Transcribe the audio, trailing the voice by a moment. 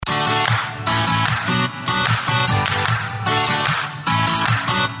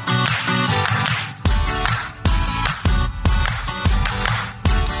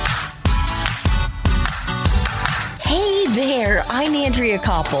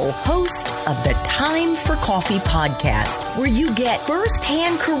Koppel, host of the Time for Coffee podcast, where you get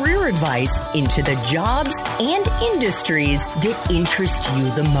firsthand career advice into the jobs and industries that interest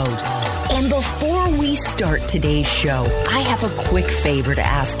you the most. And before we start today's show, I have a quick favor to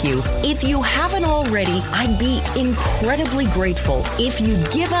ask you. If you haven't already, I'd be incredibly grateful if you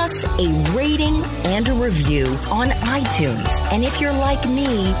give us a rating and a review on iTunes. And if you're like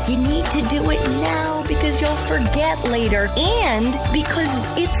me, you need to do it now because you'll forget later and because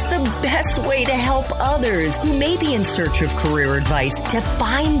it's the best way to help others who may be in search of career advice to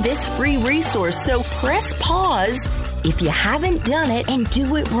find this free resource. So press pause if you haven't done it and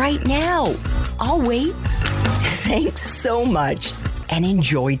do it right now. I'll wait. Thanks so much and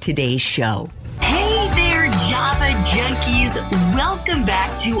enjoy today's show. Hey there, Java junkies. Welcome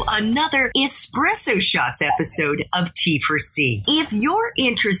back to another Espresso Shots episode of T4C. If you're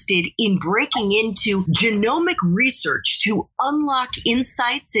interested in breaking into genomic research to unlock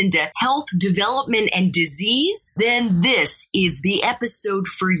insights into health, development, and disease, then this is the episode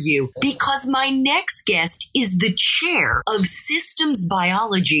for you, because my next guest is the chair of systems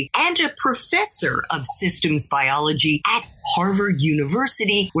biology and a professor of systems biology at Harvard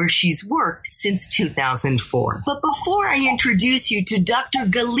University, where she's worked since 2004. But before I introduce you to Dr.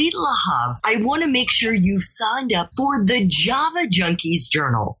 Galit Lahav, I want to make sure you've signed up for the Java Junkies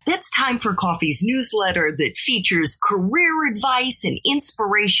Journal. That's Time for Coffee's newsletter that features career advice and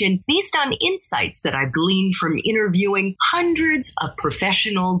inspiration based on insights that I've gleaned from interviewing hundreds of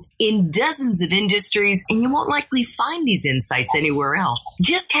professionals in dozens of industries, and you won't likely find these insights anywhere else.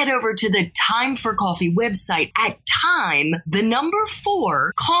 Just head over to the Time for Coffee website at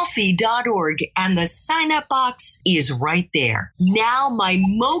time4coffee.org, and the sign-up box is right there. Now, my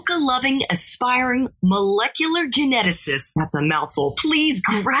mocha-loving, aspiring molecular geneticist, that's a mouthful, please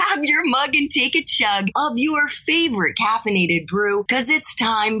grab your mug and take a chug of your favorite caffeinated brew, because it's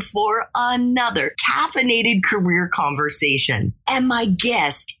time for another caffeinated career conversation. And my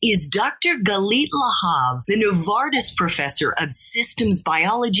guest is Dr. Galit Lahav, the Novartis Professor of Systems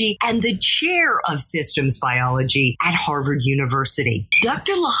Biology and the Chair of Systems Biology at Harvard University.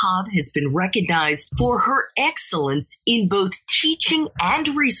 Dr. Lahav has been recognized for her excellence in both teaching and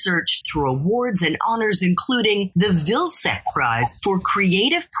research through awards and honors, including the Vilsack Prize for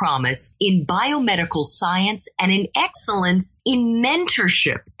Creative Promise in Biomedical Science and in Excellence in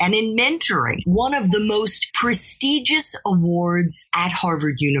Mentorship and in Mentoring, one of the most prestigious awards at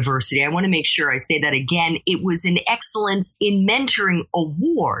Harvard University. I want to make sure I say that again. It was an Excellence in Mentoring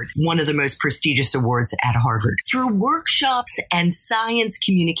award, one of the most prestigious awards at Harvard. Through workshops and science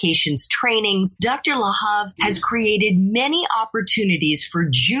communications trainings, Dr. Lahav has created many opportunities for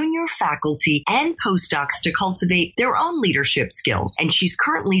junior faculty and postdocs to cultivate their own leadership skills. And she's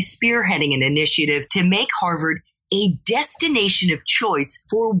currently spearheading an initiative to make Harvard a destination of choice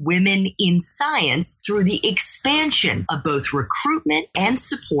for women in science through the expansion of both recruitment and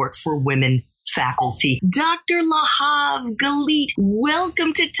support for women faculty. Dr. Lahav, Galit,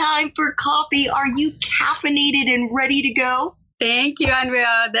 welcome to Time for Coffee. Are you caffeinated and ready to go? Thank you,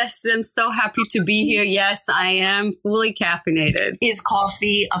 Andrea. I'm so happy to be here. Yes, I am fully caffeinated. Is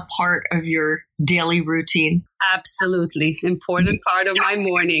coffee a part of your daily routine? Absolutely. Important part of my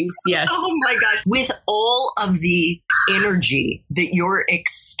mornings. Yes. Oh my gosh. With all of the energy that you're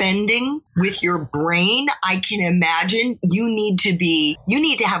expending with your brain, I can imagine you need to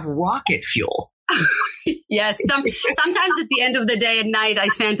have rocket fuel. Yes. Sometimes at the end of the day at night, I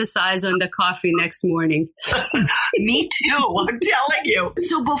fantasize on the coffee next morning. Me too. I'm telling you.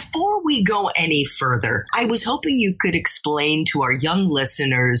 So before we go any further, I was hoping you could explain to our young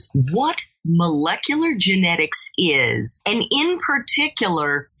listeners what molecular genetics is, and in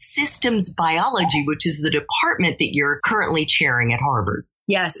particular, systems biology, which is the department that you're currently chairing at Harvard.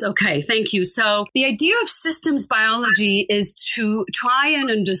 Yes. Okay. Thank you. So the idea of systems biology is to try and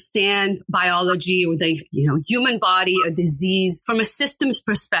understand biology or the human body, a disease from a systems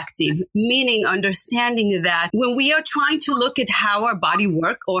perspective, meaning understanding that when we are trying to look at how our body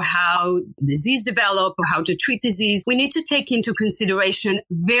works or how disease develop or how to treat disease, we need to take into consideration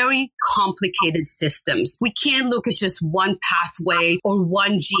very complicated systems. We can't look at just one pathway or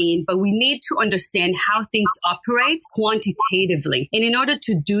one gene, but we need to understand how things operate quantitatively. And in order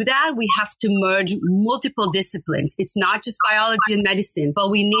to do that, we have to merge multiple disciplines. It's not just biology and medicine,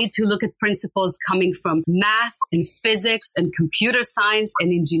 but we need to look at principles coming from math and physics and computer science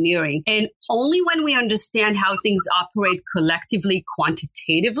and engineering. And only when we understand how things operate collectively,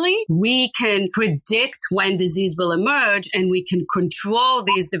 quantitatively, we can predict when disease will emerge and we can control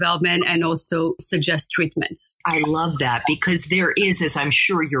these development and also suggest treatments. I love that because there is, as I'm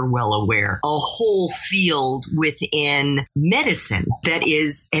sure you're well aware, a whole field within medicine that that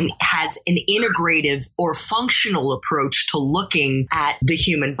is and has an integrative or functional approach to looking at the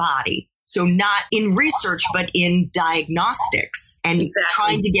human body. So not in research, but in diagnostics and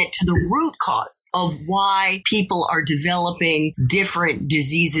trying to get to the root cause of why people are developing different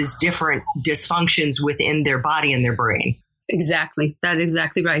diseases, different dysfunctions within their body and their brain. Exactly. That's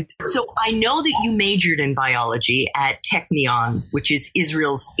exactly right. So I know that you majored in biology at Technion, which is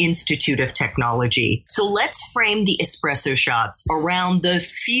Israel's Institute of Technology. So let's frame the espresso shots around the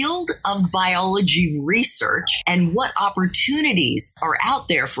field of biology research and what opportunities are out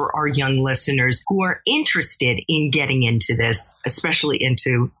there for our young listeners who are interested in getting into this, especially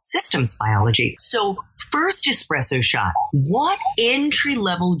into systems biology. So first espresso shot, what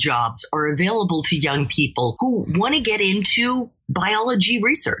entry-level jobs are available to young people who want to get into biology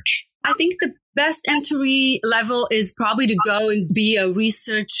research? I think the best entry level is probably to go and be a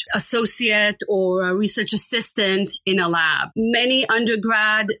research associate or a research assistant in a lab. Many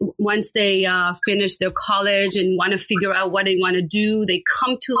undergrad, once they finish their college and want to figure out what they want to do, they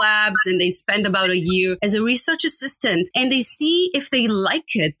come to labs and they spend about a year as a research assistant and they see if they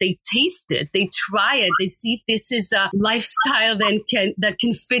like it, they taste it, they try it, they see if this is a lifestyle that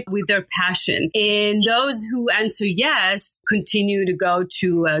can fit with their passion. And those who answer yes continue to go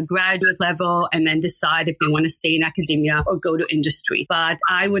to a graduate level and then decide if they want to stay in academia or go to industry. But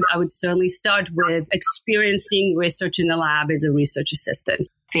I would certainly start with experiencing research in the lab as a research assistant.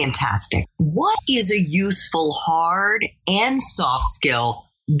 Fantastic. What is a useful hard and soft skill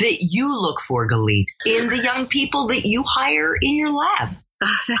that you look for, Galit, in the young people that you hire in your lab?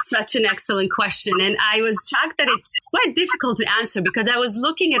 Oh, that's such an excellent question. And I was shocked that it's quite difficult to answer because I was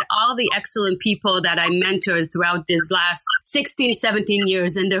looking at all the excellent people that I mentored throughout this last 16, 17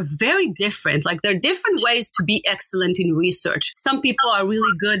 years, and they're very different. Like there are different ways to be excellent in research. Some people are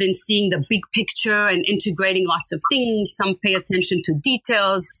really good in seeing the big picture and integrating lots of things. Some pay attention to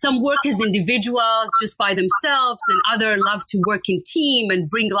details. Some work as individuals just by themselves, and others love to work in team and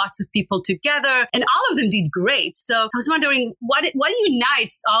bring lots of people together. And all of them did great. So I was wondering, what unites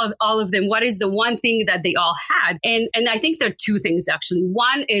all of them? What is the one thing that they all had? And I think there are two things, actually.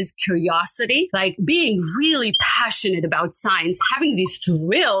 One is curiosity, like being really passionate about science, having the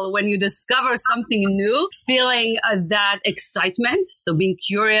thrill when you discover something new, feeling that excitement. So being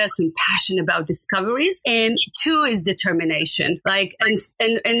curious and passionate about discoveries. And two is determination. Like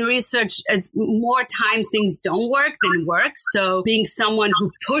in research, it's more times things don't work than work. So being someone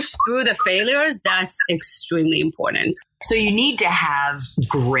who pushed through the failures, that's extremely important. So you need to have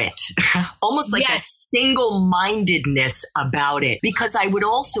grit, almost like a single-mindedness about it. Because I would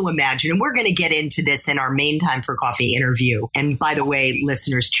also imagine, and we're going to get into this in our main Time for Coffee interview. And by the way,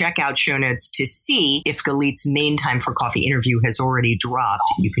 listeners, check out show notes to see if Galit's main Time for Coffee interview has already dropped.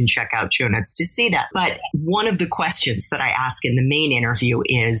 You can check out show notes to see that. But one of the questions that I ask in the main interview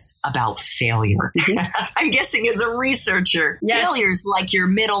is about failure. I'm guessing as a researcher, failure is like your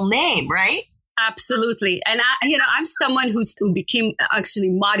middle name, right? Absolutely. And I'm someone who became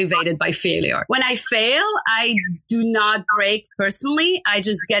actually motivated by failure. When I fail, I do not break personally. I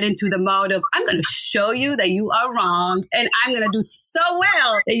just get into the mode of, I'm going to show you that you are wrong, and I'm going to do so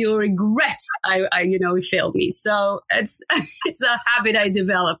well that you'll regret you failed me. So it's a habit I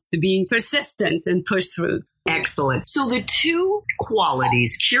developed to be persistent and push through. Excellent. So the two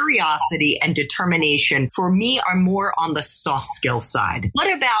qualities, curiosity and determination, for me are more on the soft skill side.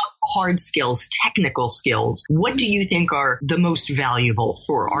 What about hard skills, technical skills? What do you think are the most valuable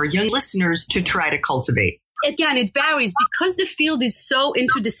for our young listeners to try to cultivate? Again, it varies because the field is so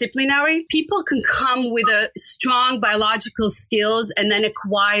interdisciplinary. People can come with a strong biological skills and then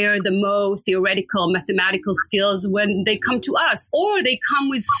acquire the more theoretical mathematical skills when they come to us, or they come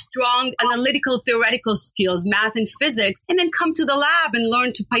with strong analytical theoretical skills, math and physics, and then come to the lab and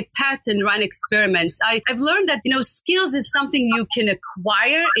learn to pipette and run experiments. I've learned that, skills is something you can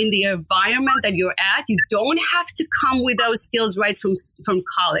acquire in the environment that you're at. You don't have to come with those skills right from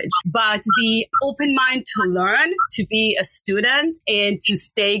college, but the open mind to learn, to be a student, and to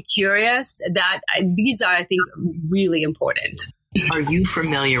stay curious, these are, I think, really important. Are you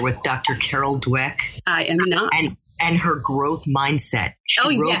familiar with Dr. Carol Dweck? I am not. And her growth mindset.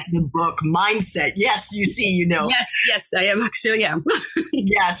 She wrote the book Mindset. Yes, you see, Yes, I am actually, yeah.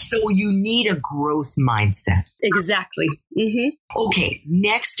 Yes, so you need a growth mindset. Exactly. Mm-hmm. Okay,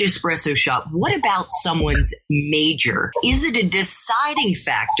 next espresso shot. What about someone's major? Is it a deciding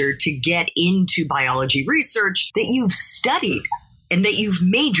factor to get into biology research that you've studied and that you've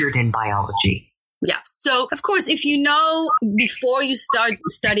majored in biology? Yeah. So, of course, if you know before you start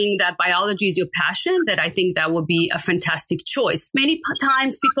studying that biology is your passion, then I think that would be a fantastic choice. Many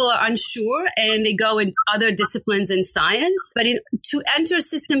times people are unsure and they go into other disciplines in science. But to enter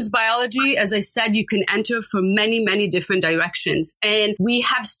systems biology, as I said, you can enter from many, many different directions. And we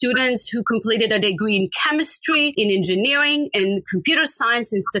have students who completed a degree in chemistry, in engineering, in computer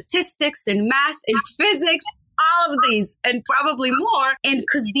science, in statistics, in math, in physics. All of these and probably more. And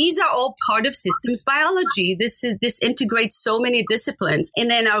because these are all part of systems biology, this integrates so many disciplines. And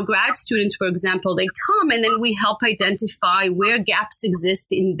then our grad students, for example, they come and then we help identify where gaps exist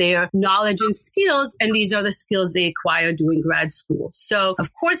in their knowledge and skills. And these are the skills they acquire during grad school. So of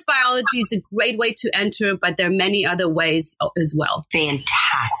course, biology is a great way to enter, but there are many other ways as well.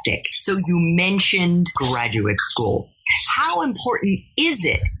 Fantastic. So you mentioned graduate school. How important is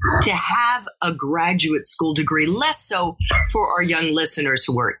it to have a graduate school degree? Less so for our young listeners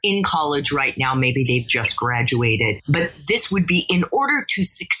who are in college right now. Maybe they've just graduated. But this would be in order to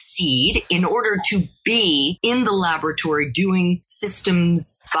succeed, in order to be in the laboratory doing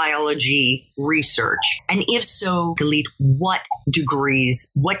systems biology research. And if so, Galit, what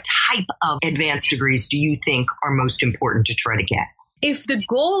degrees, what type of advanced degrees do you think are most important to try to get? If the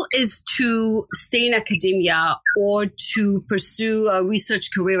goal is to stay in academia or to pursue a research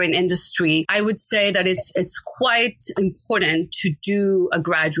career in industry, I would say that it's quite important to do a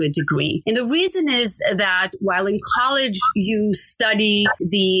graduate degree. And the reason is that while in college you study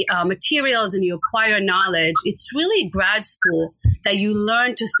the materials and you acquire knowledge, it's really grad school that you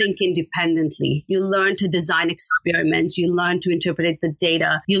learn to think independently. You learn to design experiments. You learn to interpret the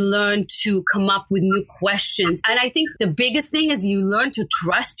data. You learn to come up with new questions. And I think the biggest thing is you learn to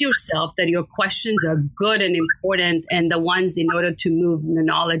trust yourself that your questions are good and important and the ones in order to move the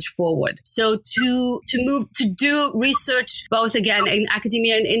knowledge forward. So to do research, both again in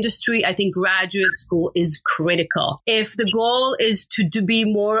academia and industry, I think graduate school is critical. If the goal is to be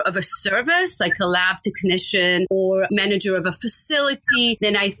more of a service, like a lab technician or manager of a facility,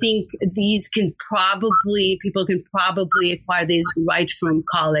 then I think people can probably acquire these right from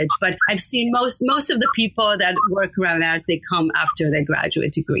college. But I've seen most of the people that work around us, they come after their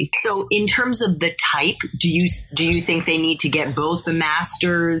graduate degree. So in terms of the type, do you think they need to get both the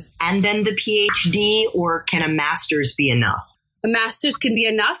master's and then the PhD, or can a master's be enough? A master's can be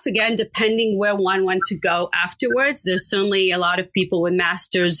enough, again, depending where one wants to go afterwards. There's certainly a lot of people with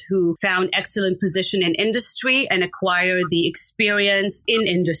masters who found excellent position in industry and acquire the experience in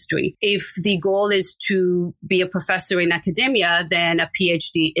industry. If the goal is to be a professor in academia, then a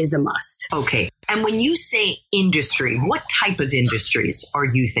PhD is a must. Okay. And when you say industry, what type of industries are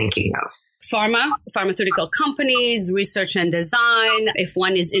you thinking of? Pharmaceutical companies, research and design. If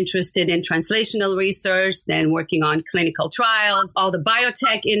one is interested in translational research, then working on clinical trials, all the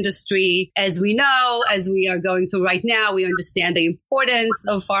biotech industry. As we know, as we are going through right now, we understand the importance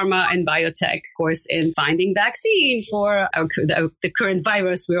of pharma and biotech, of course, in finding vaccine for the current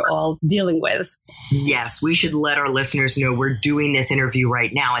virus we're all dealing with. Yes, we should let our listeners know we're doing this interview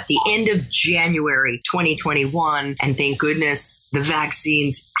right now at the end of January 2021. And thank goodness the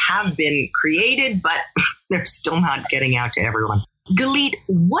vaccines have been created, but they're still not getting out to everyone. Galit,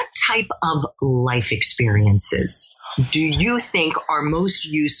 what type of life experiences do you think are most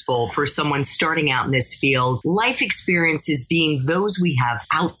useful for someone starting out in this field? Life experiences being those we have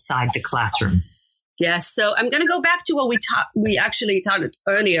outside the classroom. Yes. So I'm going to go back to what we actually talked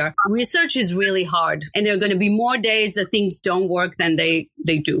earlier. Research is really hard, and there are going to be more days that things don't work than they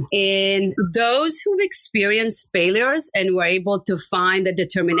do. And those who've experienced failures and were able to find the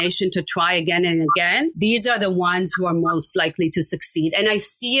determination to try again and again, these are the ones who are most likely to succeed. And I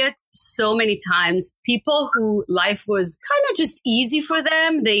see it so many times. People who life was kind of just easy for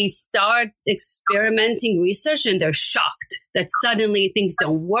them, they start experimenting research and they're shocked that suddenly things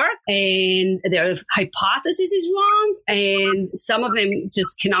don't work and their hypothesis is wrong, and some of them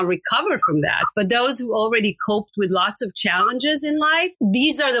just cannot recover from that. But those who already coped with lots of challenges in life,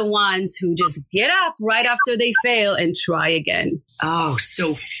 these are the ones who just get up right after they fail and try again. Oh,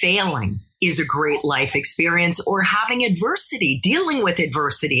 so failing is a great life experience, or having adversity, dealing with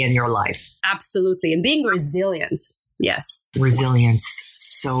adversity in your life. Absolutely. And being resilient. Yes. Resilience,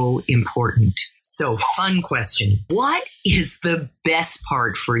 so important. So, fun question. What is the best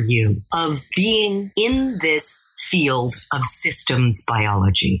part for you of being in this field of systems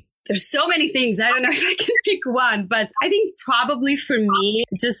biology? There's so many things. I don't know if I can pick one, but I think probably for me,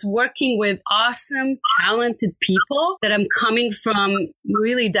 just working with awesome, talented people that I'm coming from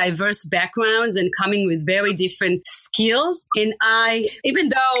really diverse backgrounds and coming with very different skills. And even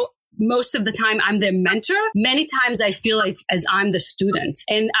though most of the time I'm their mentor. Many times I feel like as I'm the student,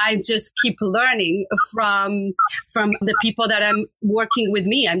 and I just keep learning from the people that I'm working with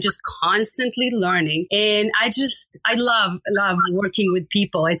me. I'm just constantly learning. And I love working with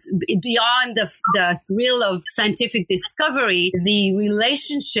people. It's beyond the thrill of scientific discovery, the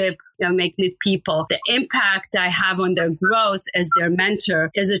relationship I make with people, the impact I have on their growth as their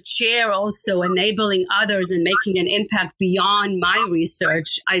mentor, as a chair also enabling others and making an impact beyond my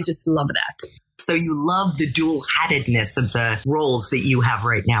research. I just love that. So you love the dual-hattedness of the roles that you have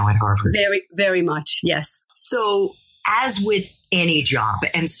right now at Harvard. Very, very much. Yes. So as with any job,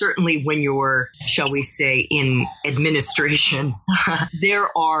 and certainly when you're, shall we say, in administration, there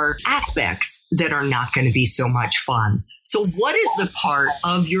are aspects that are not going to be so much fun. So what is the part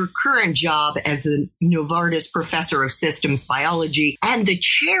of your current job as a Novartis professor of systems biology and the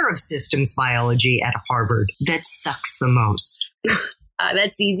chair of systems biology at Harvard that sucks the most?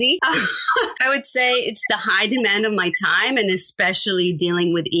 That's easy. I would say it's the high demand of my time, and especially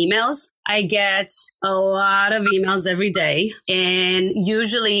dealing with emails. I get a lot of emails every day. And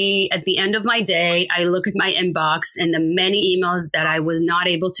usually at the end of my day, I look at my inbox and the many emails that I was not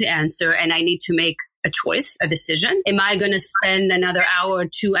able to answer, and I need to make a choice, a decision. Am I going to spend another hour or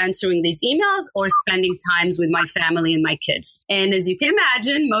two answering these emails or spending times with my family and my kids? And as you can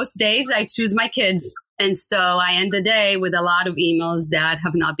imagine, most days I choose my kids. And so I end the day with a lot of emails that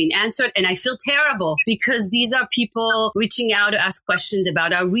have not been answered. And I feel terrible because these are people reaching out to ask questions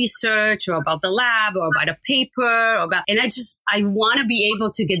about our research or about the lab or about a paper and I want to be able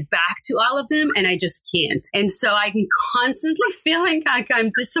to get back to all of them, and I just can't. And so I'm constantly feeling like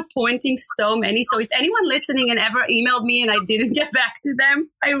I'm disappointing so many. So if anyone listening and ever emailed me and I didn't get back to them,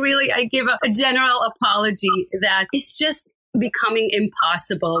 I give a general apology that it's just becoming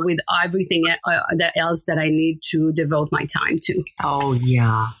impossible with everything else that I need to devote my time to. Oh,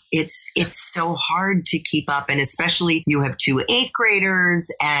 yeah. It's so hard to keep up. And especially you have 2 8th graders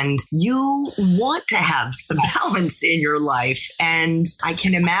and you want to have the balance in your life. And I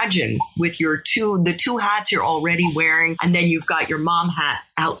can imagine with the 2 hats you're already wearing, and then you've got your mom hat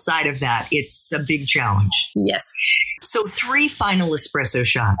outside of that. It's a big challenge. Yes. So 3 final espresso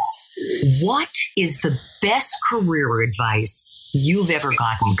shots. What is the best career advice you've ever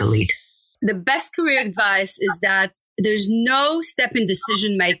gotten, Galit? The best career advice is that there's no step in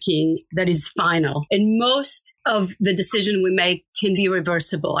decision making that is final. And most of the decision we make can be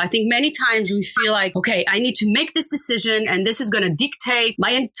reversible. I think many times we feel like, okay, I need to make this decision and this is going to dictate my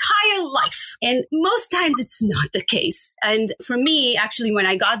entire life. And most times it's not the case. And for me, actually, when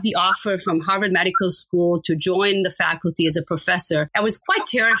I got the offer from Harvard Medical School to join the faculty as a professor, I was quite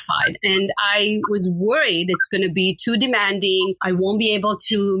terrified. And I was worried it's going to be too demanding. I won't be able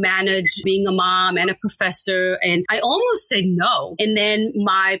to manage being a mom and a professor. And I almost said no. And then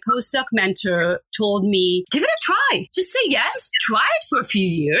my postdoc mentor told me, give it a try. Just say yes. Try it for a few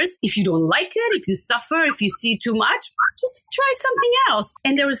years. If you don't like it, if you suffer, if you see too much, just try something else.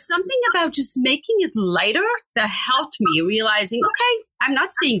 And there was something about just making it lighter that helped me realizing, okay, I'm not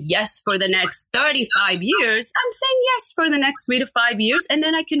saying yes for the next 35 years. I'm saying yes for the next 3 to 5 years. And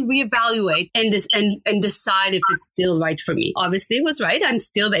then I can reevaluate and decide if it's still right for me. Obviously, it was right. I'm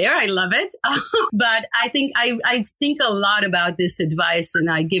still there. I love it. But I think I think a lot about this advice, and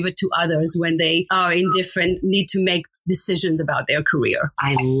I give it to others when they are indifferent, need to make decisions about their career.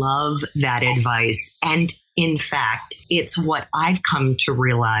 I love that advice. And in fact, it's what I've come to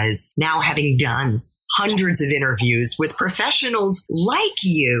realize now, having done hundreds of interviews with professionals like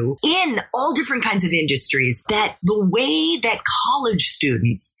you in all different kinds of industries, that the way that college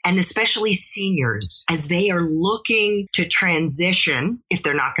students, and especially seniors, as they are looking to transition, if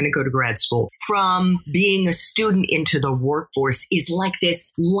they're not going to go to grad school, from being a student into the workforce, is like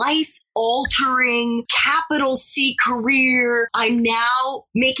this life-altering, capital C career. I'm now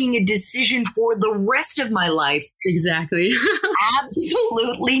making a decision for the rest of my life. Exactly.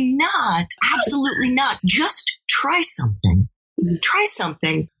 Absolutely not. Absolutely not. Just try something. Try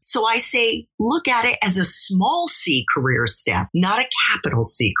something. So I say, look at it as a small C career step, not a capital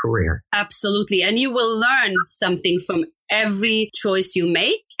C career. Absolutely. And you will learn something from every choice you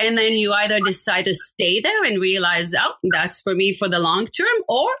make. And then you either decide to stay there and realize, oh, that's for me for the long term,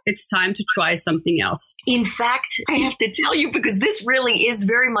 or it's time to try something else. In fact, I have to tell you, because this really is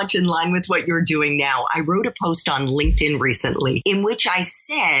very much in line with what you're doing now. I wrote a post on LinkedIn recently in which I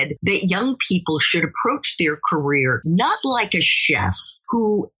said that young people should approach their career not like a chef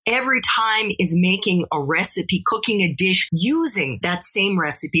who every time is making a recipe, cooking a dish using that same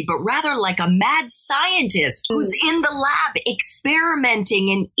recipe, but rather like a mad scientist who's in the lab lab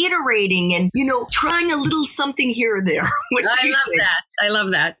experimenting and iterating and, trying a little something here or there. I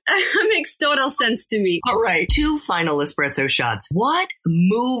love that. Makes total sense to me. All right. 2 final espresso shots. What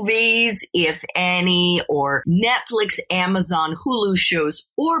movies, if any, or Netflix, Amazon, Hulu shows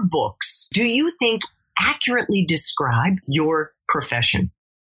or books do you think accurately describe your profession?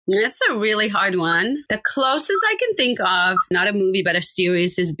 That's a really hard one. The closest I can think of, not a movie, but a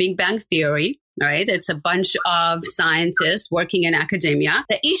series, is Big Bang Theory. All right. It's a bunch of scientists working in academia.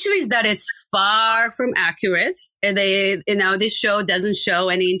 The issue is that it's far from accurate. And this show doesn't show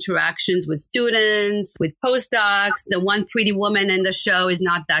any interactions with students, with postdocs. The one pretty woman in the show is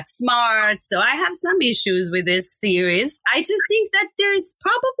not that smart. So I have some issues with this series. I just think that there's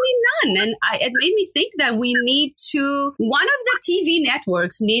probably none. And it made me think that one of the TV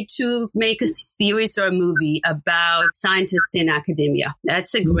networks need to make a series or a movie about scientists in academia.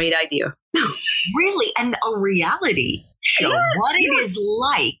 That's a great idea. Really? And a reality show. What it is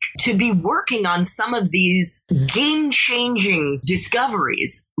like to be working on some of these game-changing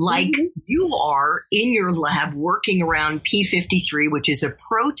discoveries, like you are in your lab working around P53, which is a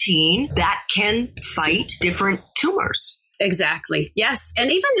protein that can fight different tumors. Exactly. Yes.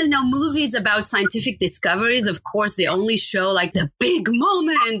 And even movies about scientific discoveries, of course, they only show like the big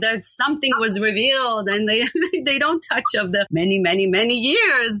moment that something was revealed, and they don't touch of the many, many, many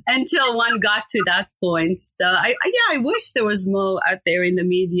years until one got to that point. So I wish there was more out there in the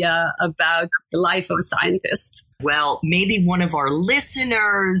media about the life of scientists. Well, maybe one of our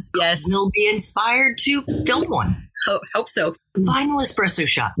listeners will be inspired to film one. Hope so. Final espresso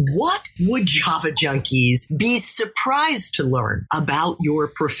shot. What would Java junkies be surprised to learn about your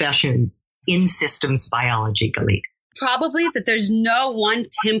profession in systems biology, Galit? Probably that there's no one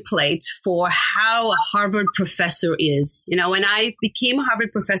template for how a Harvard professor is. When I became a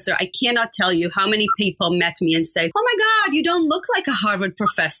Harvard professor, I cannot tell you how many people met me and said, "Oh my God, you don't look like a Harvard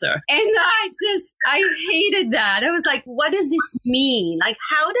professor." And I hated that. I was like, what does this mean? Like,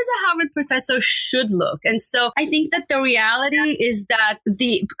 how does a Harvard professor should look? And so I think that the reality is that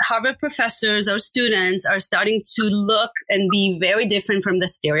the Harvard professors or students are starting to look and be very different from the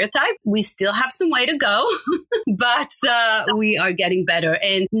stereotype. We still have some way to go, but we are getting better.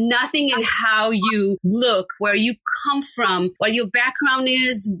 And nothing in how you look, where you come from, what your background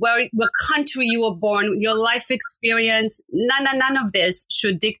is, what country you were born, your life experience, none of this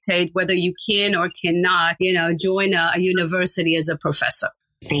should dictate whether you can or cannot, join a university as a professor.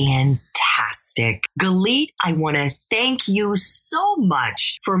 Fantastic. Galit, I want to thank you so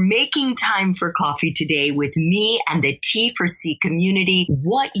much for making time for coffee today with me and the T4C community.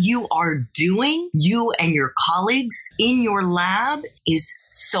 What you are doing, you and your colleagues in your lab, is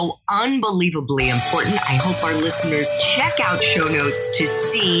so unbelievably important. I hope our listeners check out show notes to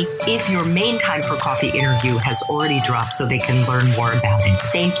see if your main Time for Coffee interview has already dropped so they can learn more about it.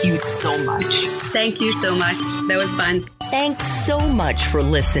 Thank you so much. Thank you so much. That was fun. Thanks so much for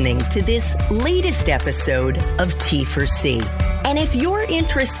listening to this latest episode of T4C. And if you're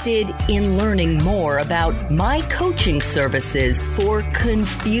interested in learning more about my coaching services for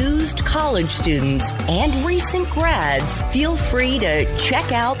confused college students and recent grads, feel free to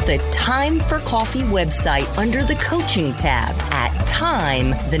check out the Time for Coffee website under the coaching tab at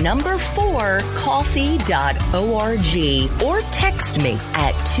time4coffee.org or text me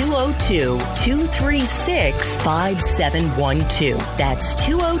at 202-236-5712. That's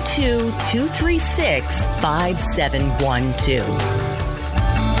 202-236-5712.